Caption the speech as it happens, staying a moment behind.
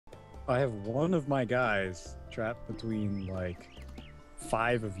I have one of my guys trapped between like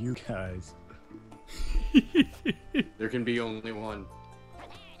 5 of you guys. There can be only one.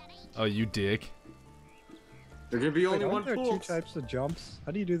 Oh, you dick. There can be only Wait, one aren't there pool. 2 types of jumps?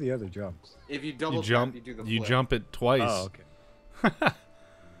 How do you do the other jumps? If you double You jump. tap, you do the You flip. jump it twice. Oh, okay.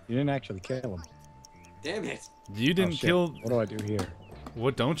 You didn't actually kill him. Damn it. You didn't shit. kill. What do I do here?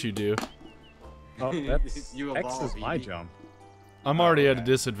 What don't you do? Oh, that's You X evolve, is my Evie. jump. I'm already at a okay.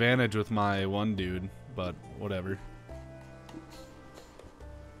 disadvantage with my one dude, but whatever.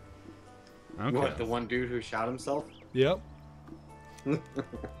 Okay. What, the one dude who shot himself? Yep. I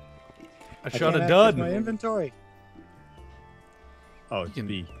I shot can't a access dud. my inventory. Oh, it's can-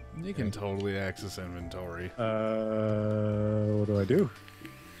 B. You can totally access inventory. What do I do?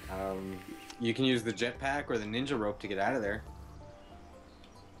 You can use the jetpack or the ninja rope to get out of there.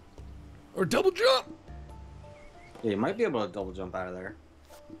 Or double jump. Yeah, you might be able to double jump out of there.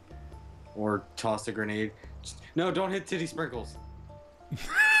 Or toss a grenade. No, don't hit Titty Sprinkles.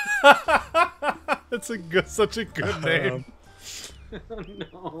 That's such a good name.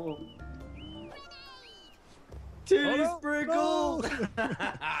 No. Titty no, Sprinkles!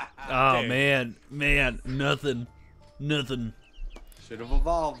 Oh man, nothing. Should have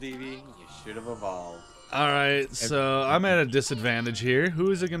evolved, Evie. You should have evolved. All right, so I'm at a disadvantage here.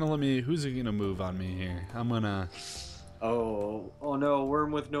 Who's it gonna move on me here? I'm gonna. Oh no,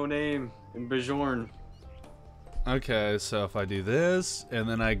 worm with no name in Bajorn. Okay, so if I do this, and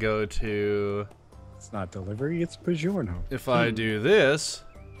then I go to. It's not delivery, it's Bajorno. If I do this,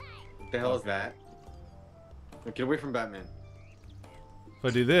 What the hell is that? Get away from Batman. if I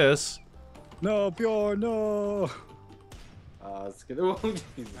do this, No, Bjorn, no! Let's get. Oh,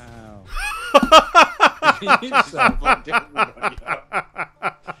 Jesus. Ow. You just fucked everybody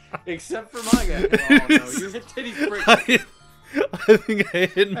up. Except for my guy. Oh no, you hit Titty Sprinkles. I think I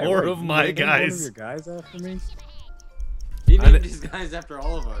hit Hey, more wait, of you my named one of guys. your guys after me? He I named di- these guys after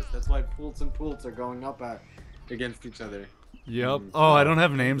all of us. That's why Poolts and Poolts are going up against each other. Yep. Oh, I don't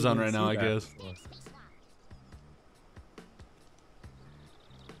have names on right Didn't now, I see that guess. before.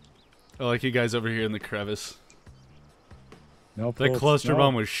 I like you guys over here in the crevice. No, That Bolts, cluster no.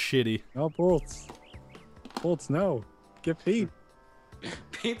 bomb was shitty. No, Bolts. Bolts, no. Get Pete.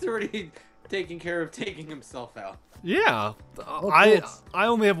 Pete's already taking care of taking himself out. Yeah. Oh, I Bolts.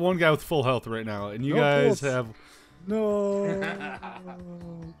 only have one guy with full health right now, and you No, guys Bolts. have. No.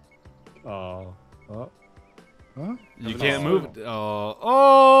 Oh. Oh. Huh? You No. can't move.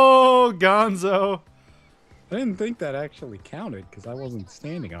 Oh, Gonzo. I didn't think that actually counted because I wasn't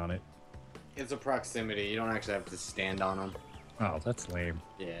standing on it. It's a proximity. You don't actually have to stand on them. Oh, that's lame.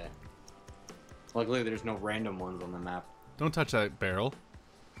 Yeah. Luckily, there's no random ones on the map. Don't touch that barrel.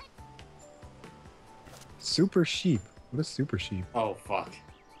 Super sheep. What is super sheep? Oh fuck.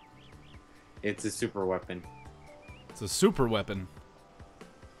 It's a super weapon. It's a super weapon.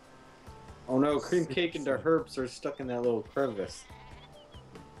 Oh no, cream cake and the herbs are stuck in that little crevice.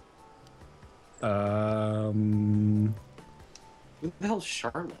 Who the hell's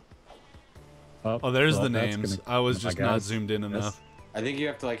Charlotte? Oh, there's well, the that's names. gonna- I was oh my just not God. zoomed in That's- enough. I think you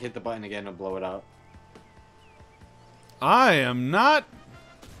have to like hit the button again to blow it up. I am not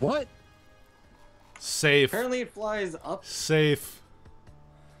What? safe. Apparently it flies up. Safe.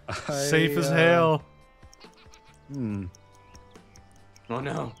 Safe as hell. Hmm. Oh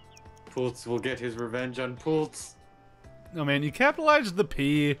no. Poolts will get his revenge on Poolts. No, man, you capitalized the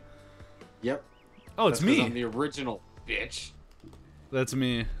P. Yep. Oh, it's That's 'cause me. I'm the original bitch. That's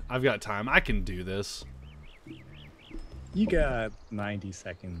me. I've got time. I can do this. You got 90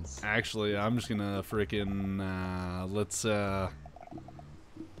 seconds. Actually, I'm just gonna frickin'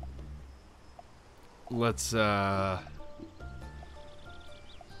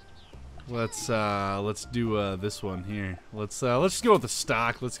 let's do this one here. Let's just go with the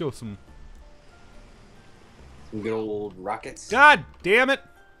stock. Let's go with some. Some good old rockets. God damn it!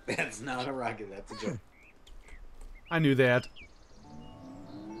 That's not a rocket, that's a joke. I knew that.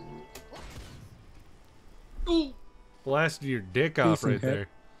 Ooh. Blasted your dick off Decent right hit. there.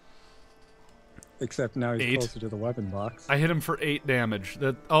 Except now he's 8. closer to the weapon box. I hit him for 8 damage.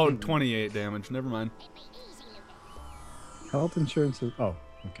 28 damage. Never mind. Health insurance is... Oh,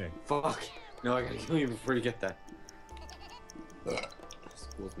 okay. Fuck. No, I gotta kill you before you get that.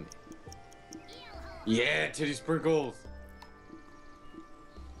 Excuse me. Yeah, Titty Sprinkles!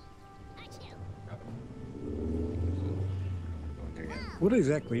 What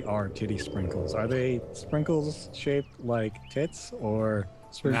exactly are titty sprinkles? Are they sprinkles shaped like tits or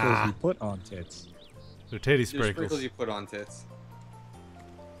sprinkles Nah. you put on tits? They're titty They're sprinkles. sprinkles you put on tits.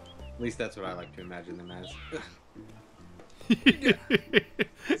 At least that's what I like to imagine them as.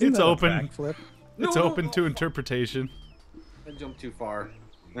 It's open. Backflip. It's open to interpretation. I jumped too far.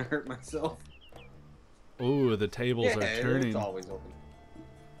 I hurt myself. Ooh, the tables are turning. It's always open.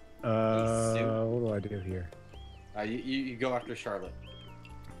 What do I do here? You go after Charlotte.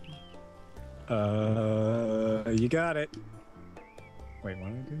 You got it. Wait, what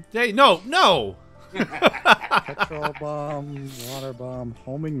do I do? Hey, no! Petrol bomb, water bomb,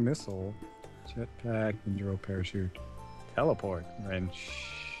 homing missile, jetpack, ninja parachute, teleport, wrench.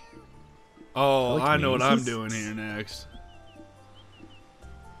 Oh, I know what I'm Telekinesis? doing here next.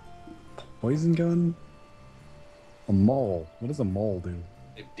 Poison gun? A mole. What does a mole do?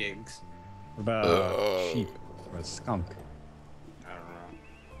 It digs. What about a sheep or a skunk? I don't know.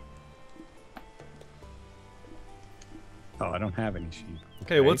 Oh, I don't have any sheep.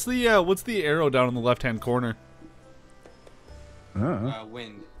 Okay, what's the arrow down in the left-hand corner?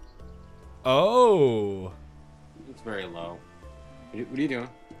 Wind. Oh. It's very low. What are you doing?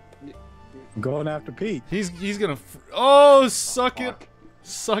 I'm going after Pete. He's gonna. Oh, suck it, Fuck.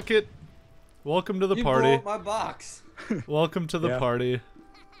 suck it. Welcome to the You party. blew up my box. Welcome to the Yeah. party.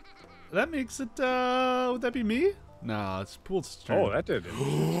 That makes it. Would that be me? Nah, it's Pool's turn. Oh, that did it.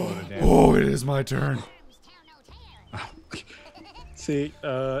 Oh, it is my turn. See,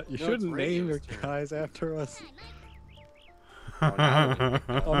 you shouldn't name Radio's your turn. guys after us. Oh,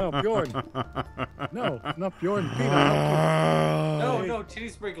 Oh no, Bjorn. No, not Bjorn. Pete, no, Titty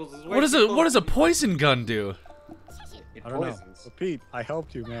Sprinkles is way What does too a what does a close. poison gun do? It I don't know. poisons. But Pete, I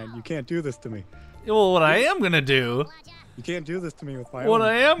helped you, man. You can't do this to me. Well, what I am gonna do, You can't do this to me with my what own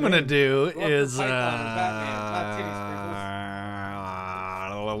I am gonna name. do Go after is Python or Batman,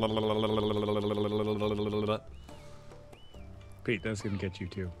 Pete, that's gonna get you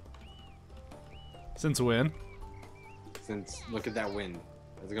too. Since when? Since look at that wind.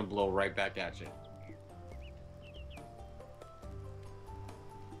 It's gonna blow right back at you.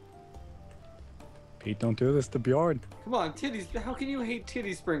 Pete, don't do this to Bjorn. Come on, Titties. How can you hate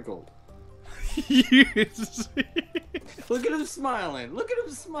Titty Sprinkle? Yes. Look at him smiling. Look at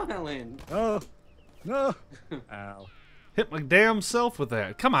him smiling. No, no. Ow. Hit my damn self with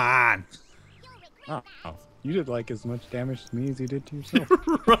that. Come on. Oh, you did like as much damage to me as you did to yourself.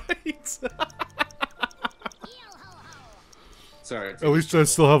 Right. Sorry. At least I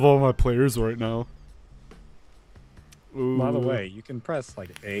still have all my players right now. Ooh. By the way, you can press like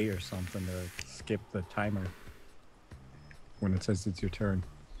A or something to skip the timer when it says it's your turn.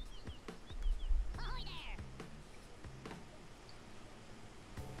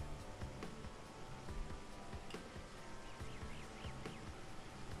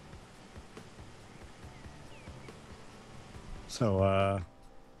 So,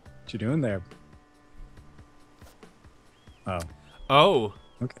 what you doing there? Oh, Oh.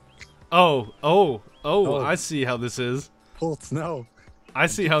 okay. Oh, I see how this is. Pull snow. I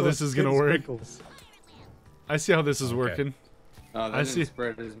see how this is gonna work. Sprinkles. I see how this is working. Oh, that I didn't see.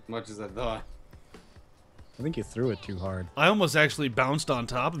 spread as much as I thought. I think you threw it too hard. I almost actually bounced on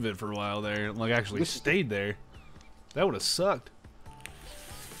top of it for a while there. Like, actually stayed there. That would have sucked.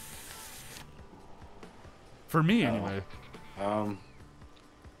 For me, anyway. Well,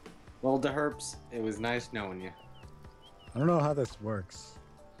 the herps, it was nice knowing you. I don't know how this works.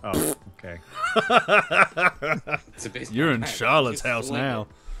 Oh, okay. It's a baseball You're in bat. Charlotte's Just house swing now. it.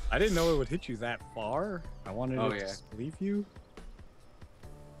 I didn't know it would hit you that far. I wanted Oh, to yeah. just leave you.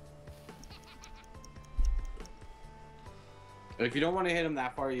 If you don't want to hit him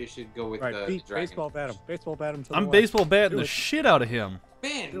that far, you should go with Right, the Pete, dragon. baseball bat him. Baseball bat him to the I'm left. baseball batting Do the it. shit out of him.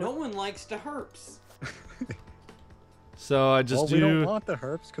 Man, no one likes the herps. So I just Well, do. we don't want the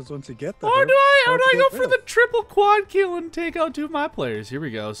herps because once you get the Or herps, do I? it's Or hard do to I go get for rid the of. triple quad kill and take out two of my players? Here we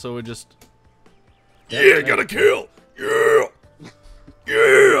go. So we just. Yeah, got a kill. Yeah.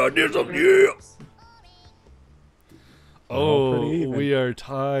 Yeah, I did some. Yeah. all pretty Oh, even. we are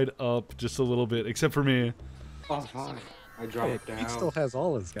tied up just a little bit, except for me. Oh, fine. I Hey, dropped Pete down. still has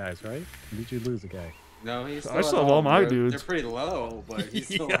all his guys, right? Or did you lose a guy? No, he's still I has still have all of them. my They're- dudes. They're pretty low, but he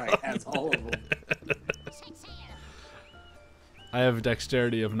still Yeah. like, has all of them. I have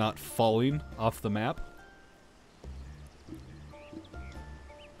dexterity of not falling off the map.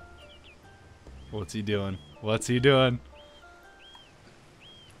 What's he doing? What's he doing?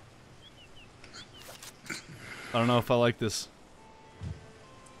 I don't know if I like this.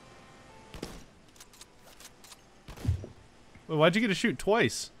 Wait, why'd you get to shoot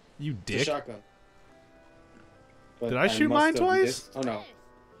twice? You It's a dick. shotgun. But Did I shoot must mine have twice? missed- Oh no.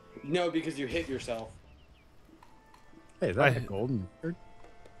 No, because you hit yourself. Hey, is that I- a golden record?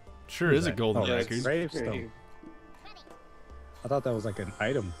 Sure What is a that? golden Oh, that's record. gravestone. I thought that was like an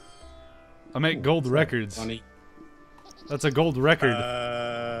item. I make gold records. Funny. That's a gold record.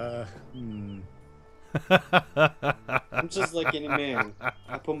 I'm just like any man.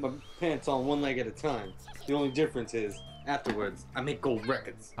 I put my pants on one leg at a time. The only difference is, afterwards, I make gold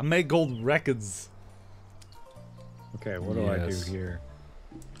records. I make gold records. Okay, what do I do here?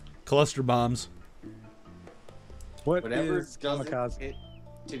 Cluster bombs. Whatever is doesn't kamikaze? hit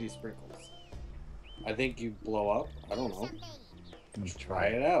titty sprinkles. I think you blow up. I don't know. Let's Try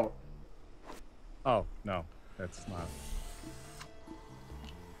it out. Oh, no. That's not.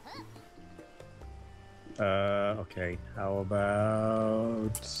 Okay. How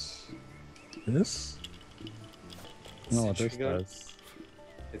about this? No, what this gun? does.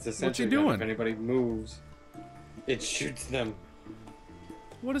 It's a What sentry you gun. doing? If anybody moves, it shoots them.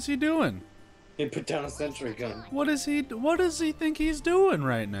 What is he doing? They put down a sentry gun. What does he think he's doing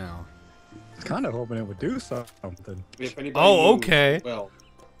right now? I was kind of hoping it would do something. If anybody Oh, moves, okay. Well,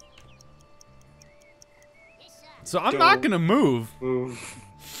 So I'm not gonna move. move.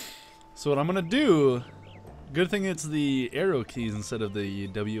 So what I'm gonna do? Good thing it's the arrow keys instead of the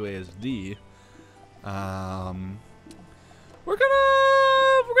WASD. We're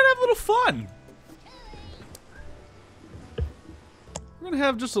gonna have a little fun. We're gonna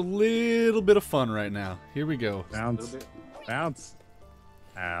have just a little bit of fun right now. Here we go. Bounce. Bounce.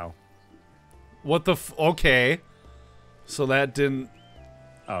 Ow. What the okay. So that didn't.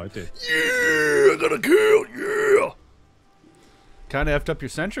 Oh, it did. Yeah, I got a kill. Yeah. Kind of effed up your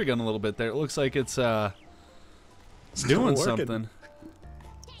sentry gun a little bit there. It looks like it's doing working. something.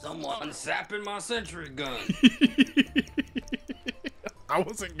 Someone sapping my sentry gun. I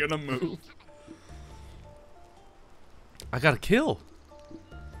wasn't gonna move. I got a kill.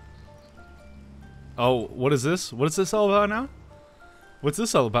 Oh, what is this? What is this all about now? What's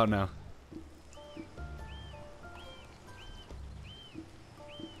this all about now?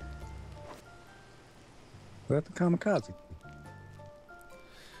 We're at the kamikaze.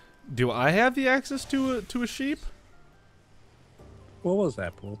 Do I have the access to a sheep? What was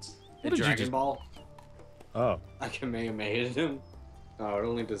that, Pulse? The did you Dragon just- Ball. Oh. I Kamehameha him. Oh, it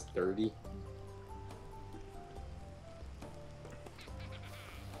only does 30.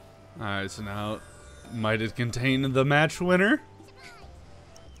 Alright, so now might it contain the match winner?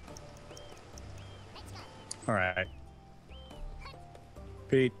 Alright.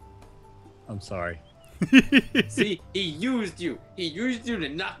 Pete. I'm sorry. See, he used you. He used you to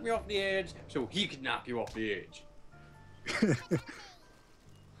knock me off the edge so he could knock you off the edge.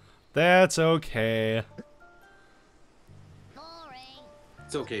 That's okay.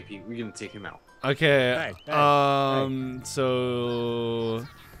 It's okay, Pete. We're gonna take him out. Okay. Hey, So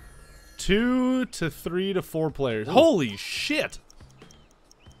 2 to 3 to 4 players. Holy shit.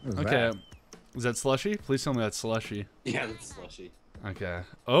 What was Okay. that? Is that slushy? Please tell me that's slushy. Yeah, that's slushy. Okay.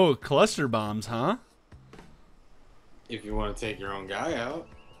 Oh, cluster bombs, huh? If you want to take your own guy out,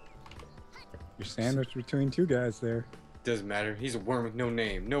 You're sandwiched between two guys there. doesn't matter. He's a worm with no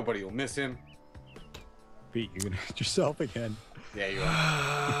name. Nobody will miss him. Pete, you're gonna hit yourself again. Yeah, you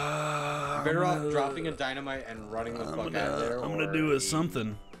are. Better off dropping a dynamite and running the fuck out of there. I'm gonna or do a-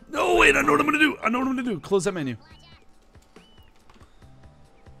 something. No, wait, I know what I'm gonna do. I know what I'm gonna do. Close that menu.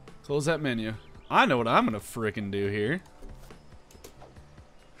 Close that menu. I know what I'm gonna frickin' do here.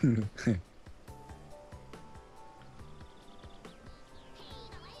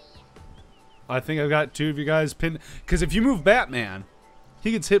 I think I've got 2 of you guys pinned. Because if you move Batman,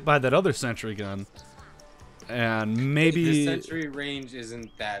 he gets hit by that other sentry gun. And maybe... The sentry range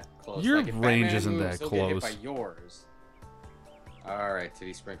isn't that close. Your like, if range Batman isn't moves, that he'll get hit close. by yours. All right,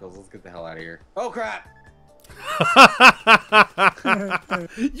 Titty Sprinkles, let's get the hell out of here. Oh crap!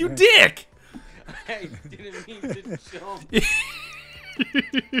 You dick! I didn't mean to jump.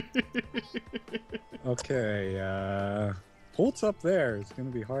 Okay, Pulse up there is gonna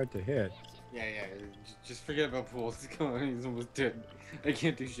be hard to hit. Yeah, just forget about Pools. Come on, he's almost dead. I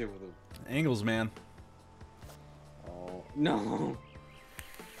can't do shit with him. Angles, man. Oh no!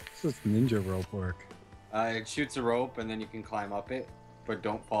 This is ninja rope work. It shoots a rope and then you can climb up it, but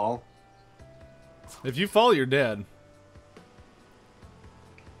don't fall. If you fall, you're dead.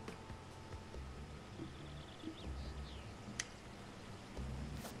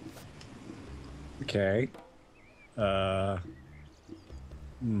 Okay. I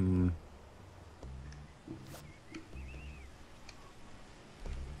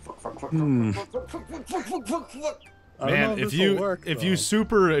don't know Man, if if this'll you work, if though. you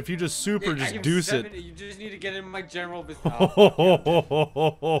super if you just super I just have deuce 7, it. You just need to get in my general business. Oh,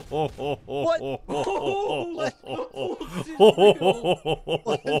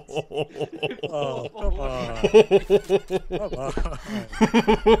 come on. Come on.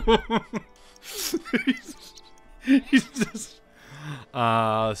 He's just.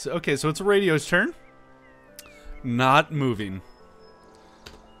 Okay, so it's Radio's turn. Not moving.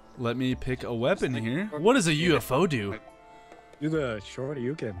 Let me pick a weapon here. What does a UFO do? Do the shorty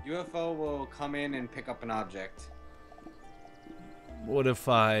you can. UFO will come in and pick up an object. What if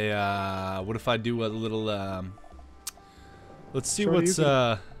I do a little let's see Sure, what's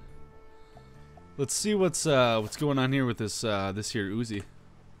what's going on here with this this here Uzi.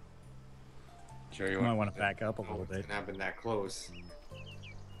 Sure, You might want to back up a little bit. It's not been that close.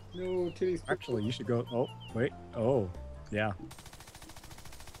 No, titties. Actually, you should go. Oh, wait. Oh, yeah.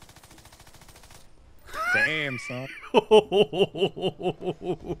 Damn, son.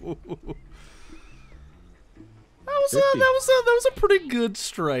 That was a pretty good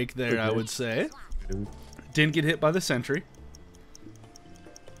strike there, I would say. Didn't get hit by the sentry.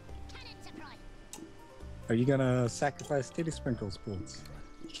 Are you gonna sacrifice Titty Sprinkles, Pools?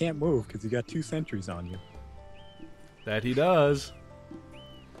 You can't move because you got 2 sentries on you. That he does.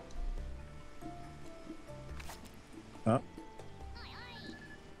 Huh?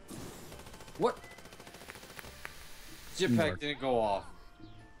 What? Jetpack didn't go off.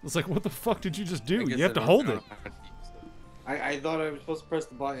 It's like, what the fuck did you just I do? guess You have I to don't- hold I it. don't know how to use it. I thought I was supposed to press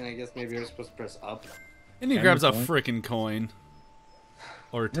the button. I guess maybe I was supposed to press up. And he And grabs the a coin. freaking coin.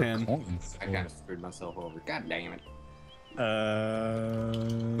 Or They're 10. coins. I kind of screwed myself over. God damn it. Uh.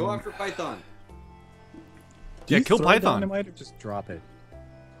 Go after Python. do Yeah, you kill throw Python. Dynamite or just drop it.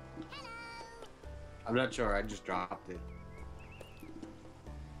 I'm not sure. I just dropped it.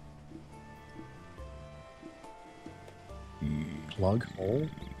 Plug hole,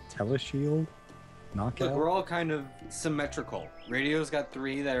 teleshield, knockout. Look, we're all kind of symmetrical. Radio's got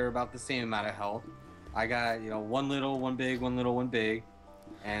 3 that are about the same amount of health. I got, one little, one big, one little, one big.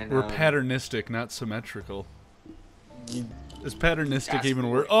 And We're patternistic, not symmetrical. you- Is patternistic Yes. even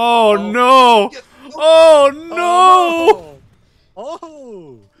worse? Oh, Oh. no! Yes. Oh no!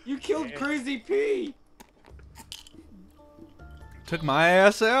 Oh! You killed Crazy P! Took my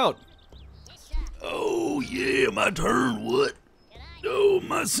ass out. Oh yeah, my turn. What? Oh,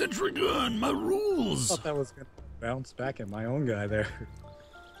 my sentry gun, my I rules. thought that was gonna bounce back at my own guy there.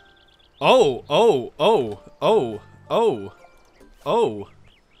 Oh, oh, oh, oh, oh, oh.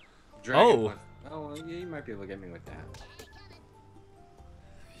 Dragon Oh. Punch. Oh, well, yeah, you might be able to get me with that.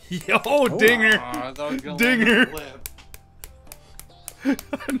 Yo, dinger. Oh, I thought I was gonna Dinger. land on the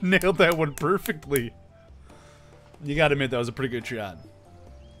lip. Nailed that one perfectly. You gotta admit, that was a pretty good shot.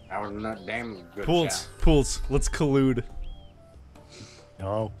 That was not damn good Pools, shot. Pools, let's collude.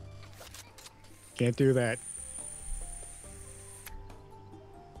 No. Can't do that.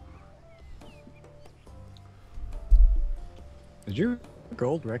 Did your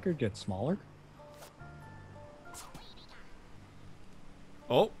gold record get smaller?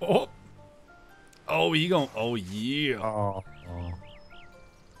 Oh, oh. Oh, you gon' oh yeah. Oh.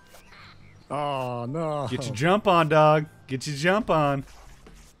 Oh no. Get your jump on, dog. Get your jump on.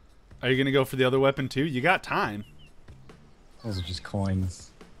 Are you gonna go for the other weapon too? You got time. Those are just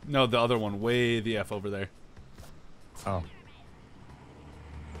coins. No, the other one, way the F over there. Oh.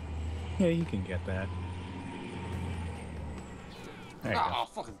 Yeah, you can get that. There you go. Oh,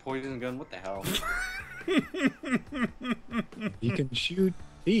 fucking poison gun. What the hell? You can shoot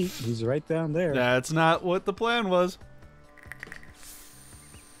Pete. He's right down there. That's not what the plan was.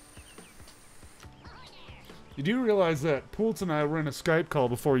 You do realize that Poultz and I were in a Skype call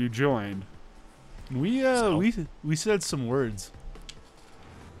before you joined. We said some words.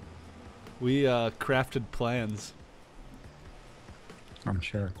 We crafted plans. I'm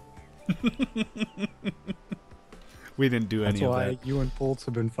sure. We didn't do That's any of why that. you and Pultz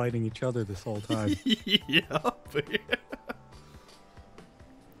have been fighting each other this whole time. Yeah.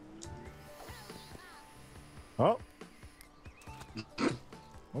 Oh.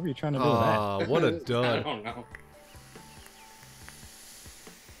 What were you trying to do with that? Oh, what a I dud. don't know.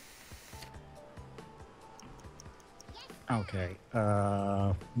 Okay.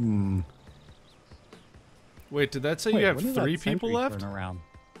 Wait, did that say Wait, you have when did that 3 people sentry left? turn around?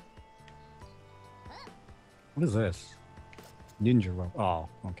 What is this? Ninja rope. Oh,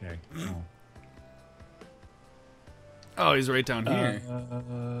 okay. Oh. Oh, he's right down here.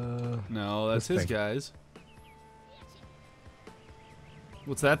 No, that's this his thing. guys.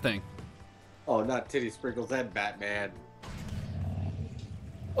 What's that thing? Oh, not Titty Sprinkles. That Batman.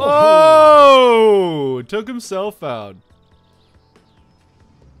 Oh! Took himself out.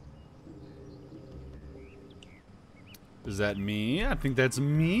 Is that me? I think that's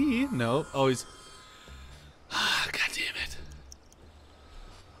me. Nope. Oh, he's... God damn it.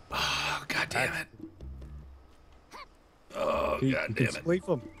 Oh, God damn it. Oh, You God can damn it. spleef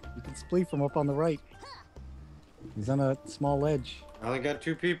him. You can spleef him up on the right. He's on a small ledge. I only got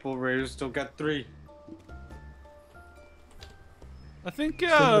 2 people. Raiders still got 3. I think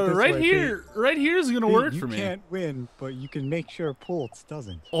Think of it this right way, here, right here is gonna work for me. You can't win, but you can make sure Pultz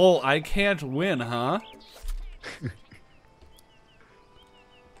doesn't. Oh, I can't win, huh?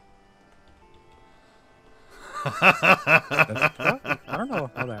 I don't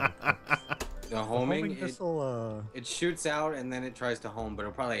know how that works. The homing, missile, it shoots out and then it tries to home, but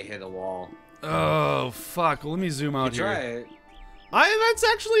it'll probably hit a wall. Oh fuck! Let me zoom out You here. try it. That's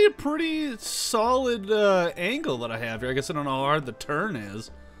actually a pretty solid angle that I have here. I guess I don't know how hard the turn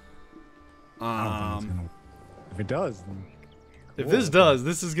is. I don't think it's gonna, if it does, then If this does,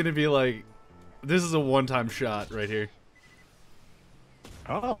 this is gonna be like, this is a one-time shot right here.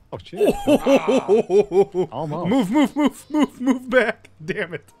 oh shit! Almost. Move back!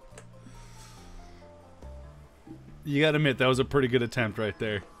 Damn it! You gotta admit that was a pretty good attempt right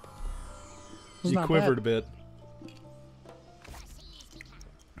there. It's You not quivered a bad. bit.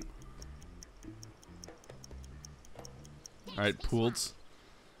 All right, Pools.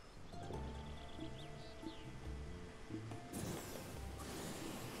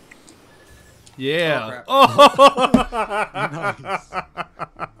 Yeah. Oh! Nice.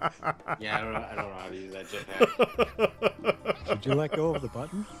 Yeah, I don't know how to use that jetpack. Did you let go of the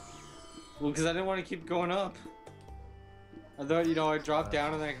button? Well, because I didn't want to keep going up. I thought, you know, I dropped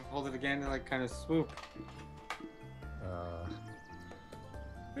down and then I could hold it again and like kind of swoop.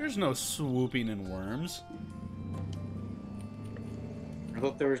 There's no swooping in worms. I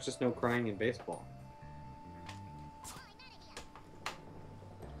thought there was just no crying in baseball.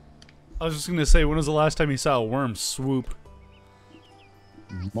 I was just gonna say, when was the last time you saw a worm swoop?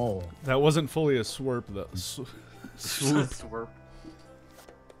 Mole. That wasn't fully a swirp, though. Swoop. Swerp.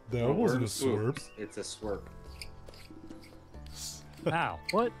 That When wasn't a worm swirp. swoops, It's a swerp. Ow!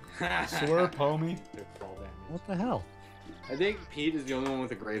 What? Swirp, homie. Good fall damage. What the hell? I think Pete is the only one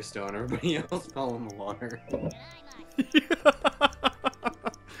with a gravestone. Everybody else fell in the water.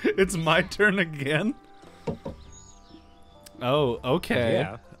 It's my turn again? Oh,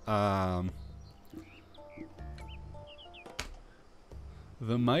 okay. Yeah.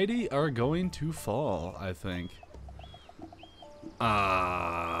 The mighty are going to fall, I think.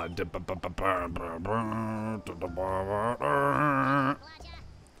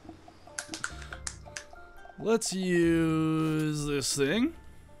 Let's use this thing.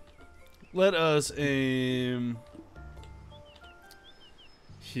 Let us aim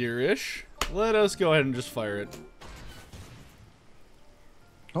here-ish. Let us go ahead and just fire it.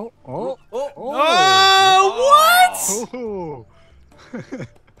 Oh! Oh! Oh! Oh, what? Oh!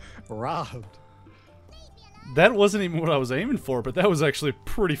 Robbed. That wasn't even what I was aiming for, but that was actually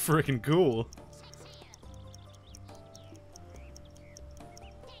pretty freaking cool.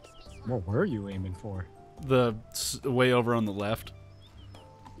 What were you aiming for? The way over on the left.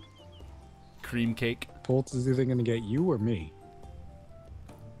 Cream cake. Pultz is either gonna get you or me.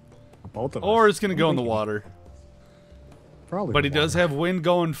 Both of us. Or it's going to I'm go in the thinking water. Probably. But the he does water. have wind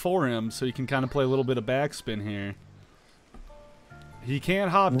going for him, so he can kind of play a little bit of backspin here. He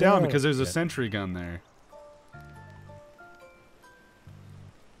can't hop down Whoa. because there's a Yeah. sentry gun there.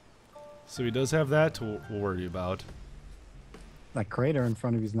 So he does have that to worry about. That crater in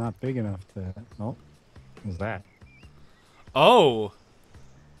front of you's not big enough to. Oh, what is that? Oh!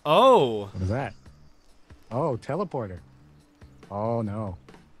 Oh! What is that? Oh, teleporter. Oh no.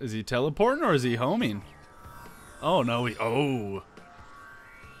 Is he teleporting or is he homing? Oh no, oh!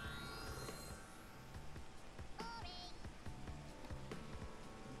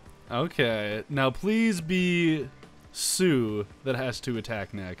 Okay, now please be Sue that has to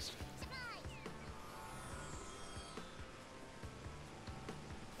attack next.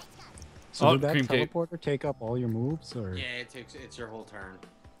 So Oh, did that cream cake. teleporter take up all your moves, or? Yeah, it's your whole turn.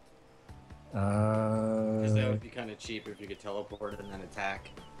 Because that would be kind of cheap if you could teleport and then attack.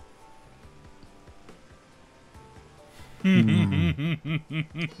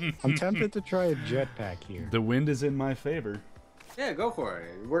 I'm tempted to try a jetpack here. The wind is in my favor. Yeah, go for it.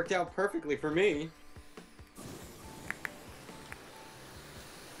 It worked out perfectly for me.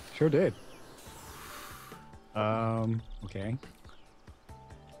 Sure did. Okay.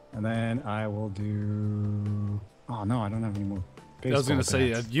 And then I will do. Oh no, I don't have any more. I was gonna baseball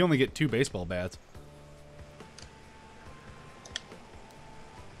say bats. you only get 2 baseball bats.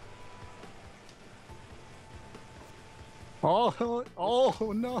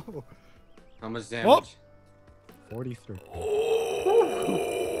 Oh no! How much damage? 43. Oh!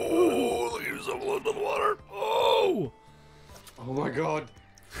 Look at yourself into the water. Oh! Oh my god.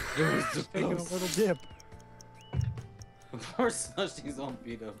 It was just Taking a close. little dip. Of course, Slushy's all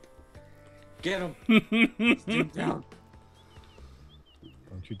beat up. Get him. Stoop down.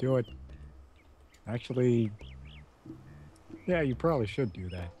 Don't you do it. Actually, yeah, you probably should do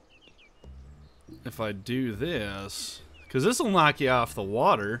that. If I do this, because this will knock you off the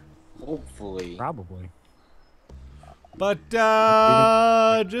water. Hopefully. Probably. But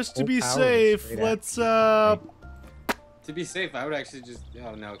just to Full be power safe, straight let's To be safe, I would actually just.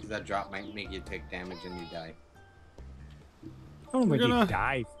 Oh no, because that drop might make you take damage and you die. I don't think gonna- you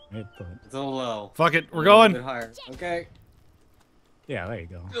die from it, but It's a little low. fuck it, we're A little bit going. higher. Okay. yeah, there you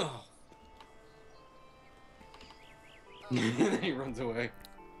go. Ugh. Then he runs away.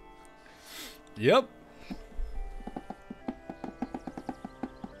 Yep.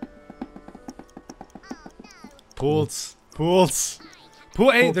 Pools. Pool. Hey,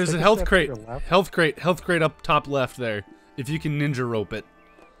 Pools, there's take a a health step to crate. your left. Health crate up top left there. If you can ninja rope it.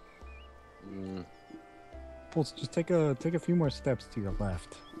 Mm. Pulse, just take a few more steps to your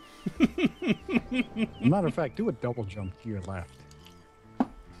left. Matter of fact, do a double jump to your left.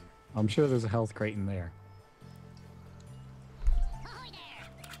 I'm sure there's a health crate in there.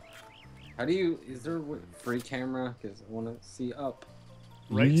 How do you? Is there a free camera? Because I want to see up.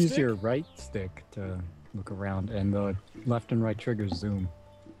 Right you use stick? your right stick to look around, and the left and right triggers zoom.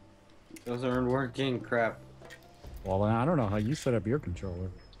 Those aren't working. Crap. Well, I don't know how you set up your controller.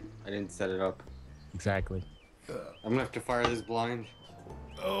 I didn't set it up. Exactly. I'm gonna have to fire this blind.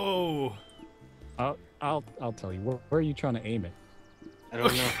 Oh. I'll tell you. Where are you trying to aim it? I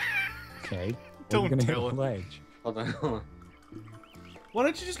don't know. Okay. Don't You're gonna tell hit him. the ledge. Hold on. Hold on. Why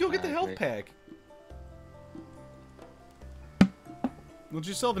don't you just go get the health Wait. pack? Don't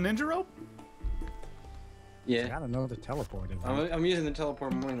you still have a ninja rope? You Yeah. gotta know the teleport. Is I'm using the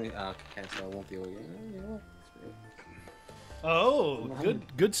teleport mainly. Okay, so I won't be able to get. You know what? Screw it. Oh,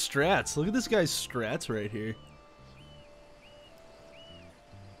 good strats. Look at this guy's strats right here.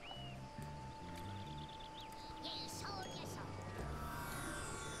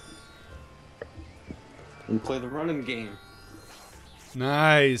 And play the running game.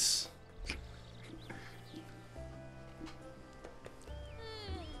 Nice.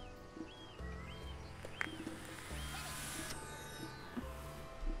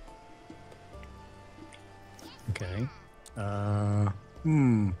 Okay. I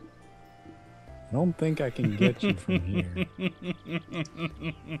don't think I can get you from here.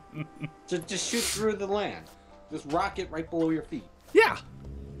 Just shoot through the land. Just rock it right below your feet. Yeah.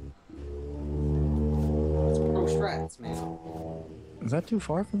 It's pro strats, man. Is that too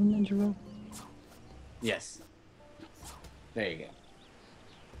far for the ninja rope? Yes. There you go.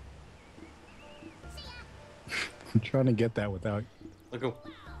 I'm trying to get that without. Look. Go.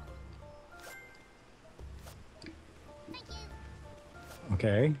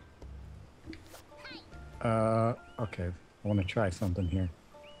 Okay. Okay. I want to try something here.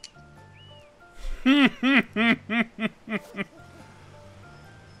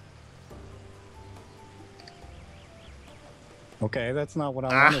 Okay, that's not what I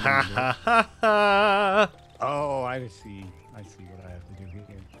wanted to do. Oh, I see. I see what I have to do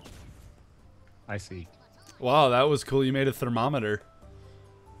here. I see. Wow, that was cool. You made a thermometer.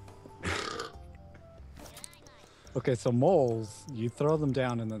 Okay, so moles, you throw them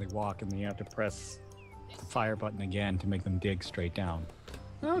down and then they walk, and then you have to press the fire button again to make them dig straight down.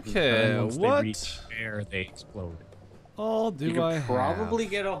 And Okay, then once they reach what air, they explode. all You do I could probably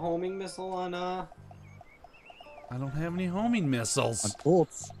have? get a homing missile on I don't have any homing On missiles.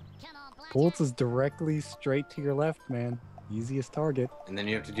 Pulse. Pulse is directly straight to your left, man. Easiest target. and then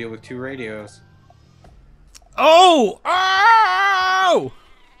you have to deal with 2 radios. Oh! Oh!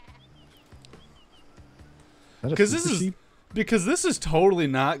 Is that a Because this super is sheep? because this is totally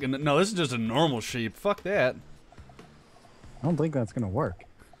not gonna. No, this is just a normal sheep. Fuck that. I don't think that's gonna work.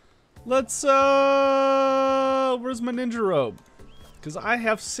 Let's where's my ninja robe? Because I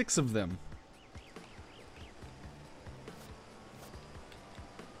have 6 of them.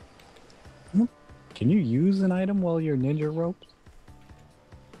 Can you use an item while you're ninja roped?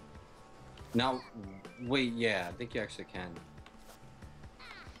 Now, wait, yeah, I think you actually can.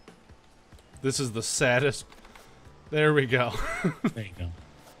 This is the saddest. There we go. There you go.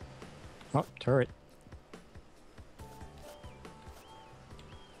 Oh, turret.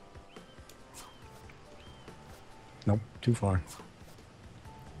 Nope, too far.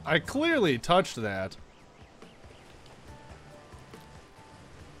 I clearly touched that.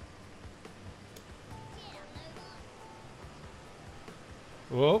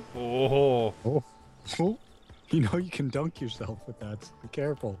 Whoa. Oh. Oh, oh. You know you can dunk yourself with that, so be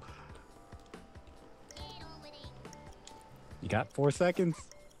careful. You got 4 seconds.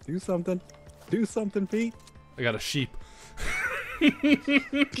 Do something. Do something, Pete. I got a sheep.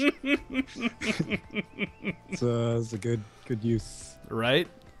 It's a good use. Right?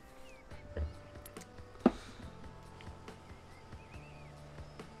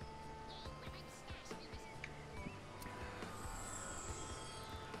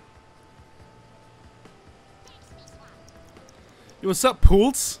 Yo, what's up,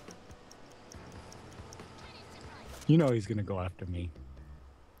 Pools? You know he's gonna go after me.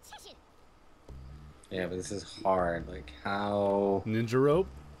 Yeah, but this is hard. Like, how? Ninja rope?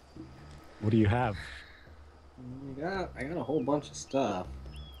 What do you have? I got a whole bunch of stuff.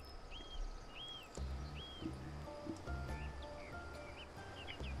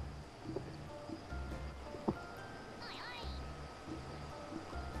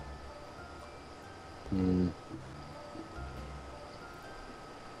 Hmm.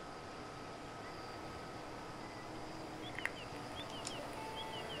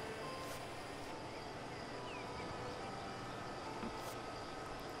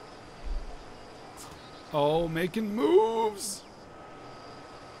 Oh, making moves.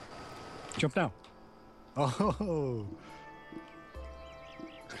 Jump down. Oh.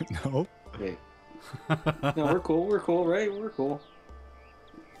 No. Wait. No, we're cool. We're cool, right? We're cool.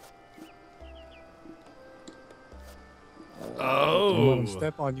 Don't let him Oh.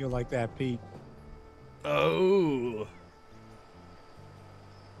 step on you like that, Pete. Oh.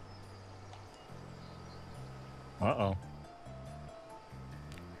 Uh-oh.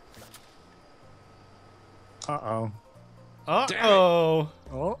 Uh-oh. Uh-oh.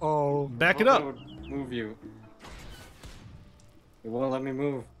 Uh-oh. Back it up. Move you. It won't let me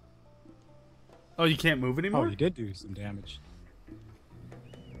move. Oh, you can't move Oh, anymore? you did do some damage.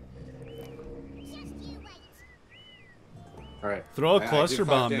 Alright. Throw a I cluster did 5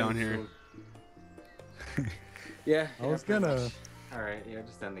 bomb damage down here. to him. Yeah. I was gonna... Alright, yeah,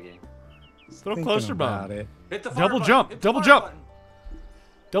 just end the game. Throw a thinking cluster about bomb. it. Hit the fire Double button. jump, Hit the double fire jump. button.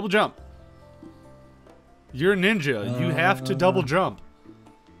 Double jump. You're a ninja. You have to double jump.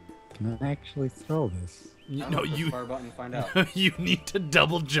 Can I actually throw this? You, I don't no, know, press you fire button to find out. you need to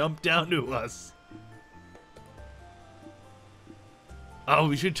double jump down to us. Oh,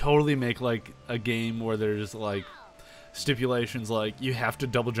 we should totally make like a game where there's like stipulations like you have to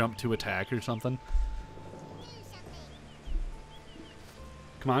double jump to attack or something.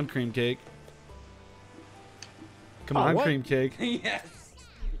 Come on, cream cake. Come on, what? cream cake. Yes.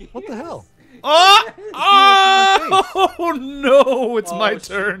 What the hell? Oh! Oh no! It's my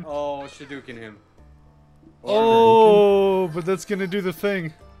turn. Oh, Shadouken him. Oh, but that's gonna do the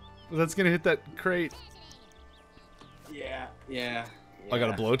thing. That's gonna hit that crate. Yeah, yeah. I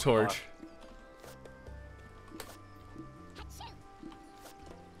got a blowtorch.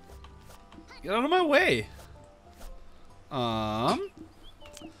 Get out of my way.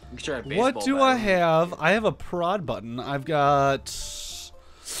 You can try a What baseball do bat. I have? I have a prod button. I've got.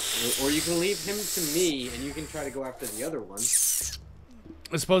 Or you can leave him to me, and you can try to go after the other one.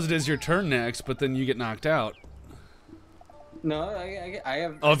 I suppose it is your turn next, but then you get knocked out. No, I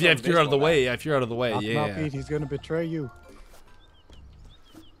have. Oh, I if you're out of the way, if you're out of the way, Knock him out, yeah. Pete. He's gonna betray you.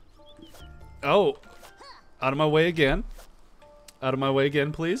 Oh, out of my way again. Out of my way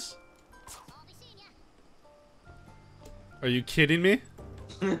again, please. Are you kidding me?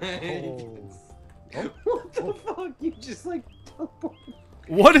 Oh. What the fuck? You just like teleported.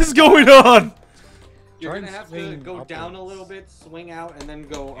 What is going on? You're Try gonna and have to swing go down a upwards. little bit, swing out, and then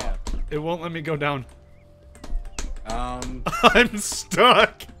go up. It won't let me go down. Um, I'm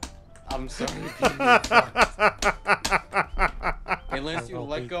stuck. I'm sorry. Unless you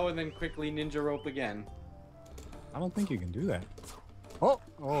let go and then quickly ninja rope again. I don't think you can do that. Oh,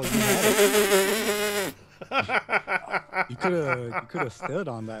 you had it. You could have stood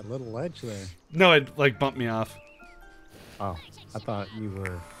on that little ledge there. No, it like bumped me off. Oh, I thought you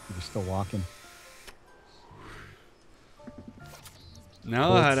were still walking.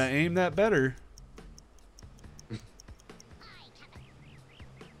 Now I had to aim that better.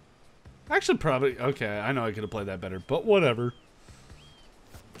 Actually, probably okay. I know I could have played that better, but whatever.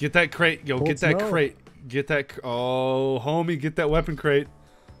 Get that crate, yo! Get that crate. Get that. Oh, homie, get that weapon crate.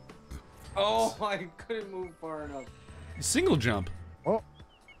 Oh, I couldn't move far enough. Single jump. Oh,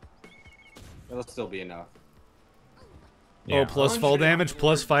 It'll still be enough. Oh, plus fall damage,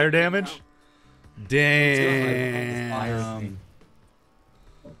 plus fire damage. Damn.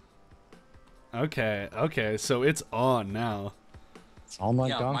 Okay, so it's on now. it's all my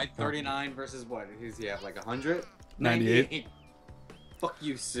Yeah, Donkey my Kong. 39 versus what? Who's he have? Like 100? 98. Fuck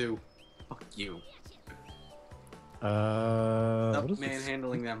you, Sue. Fuck you. What Stop is this?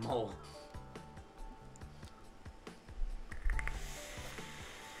 manhandling that mole.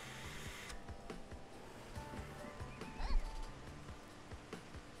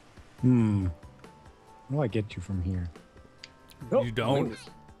 Hmm. How do I get you from here? Oh, You don't.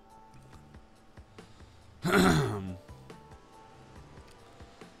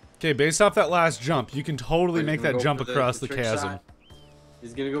 Okay, based off that last jump, you can totally make that jump across the chasm.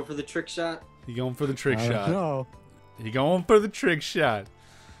 He's gonna go for the trick shot. You going for the trick shot? No. You going for the trick shot?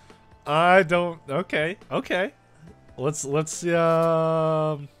 I don't. Okay, okay. Let's see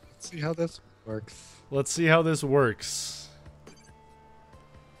how this works. Let's see how this works.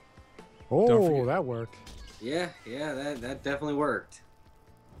 Oh, that worked. Yeah, that definitely worked.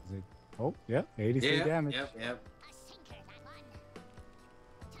 Oh, yeah, 83 damage. Yep.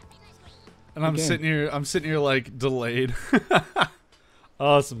 And I'm sitting here like delayed.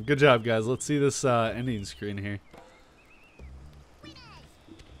 Awesome, good job, guys. Let's see this ending screen here.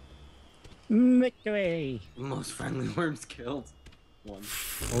 Victory! Most friendly worms killed. One.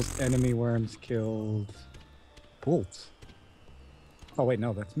 Most enemy worms killed. Bolts. Oh wait,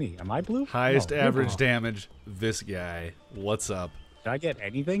 no, that's me. Am I blue? Highest No, average no. damage. This guy. What's up? Did I get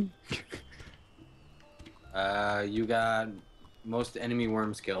anything? You got most enemy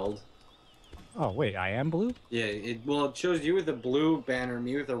worms killed. Oh wait, I am blue? Yeah, it shows you with a blue banner,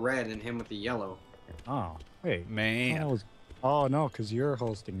 me with a red, and him with the yellow. Oh, wait. Man. Oh no, because you're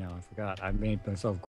hosting now. I forgot. I made myself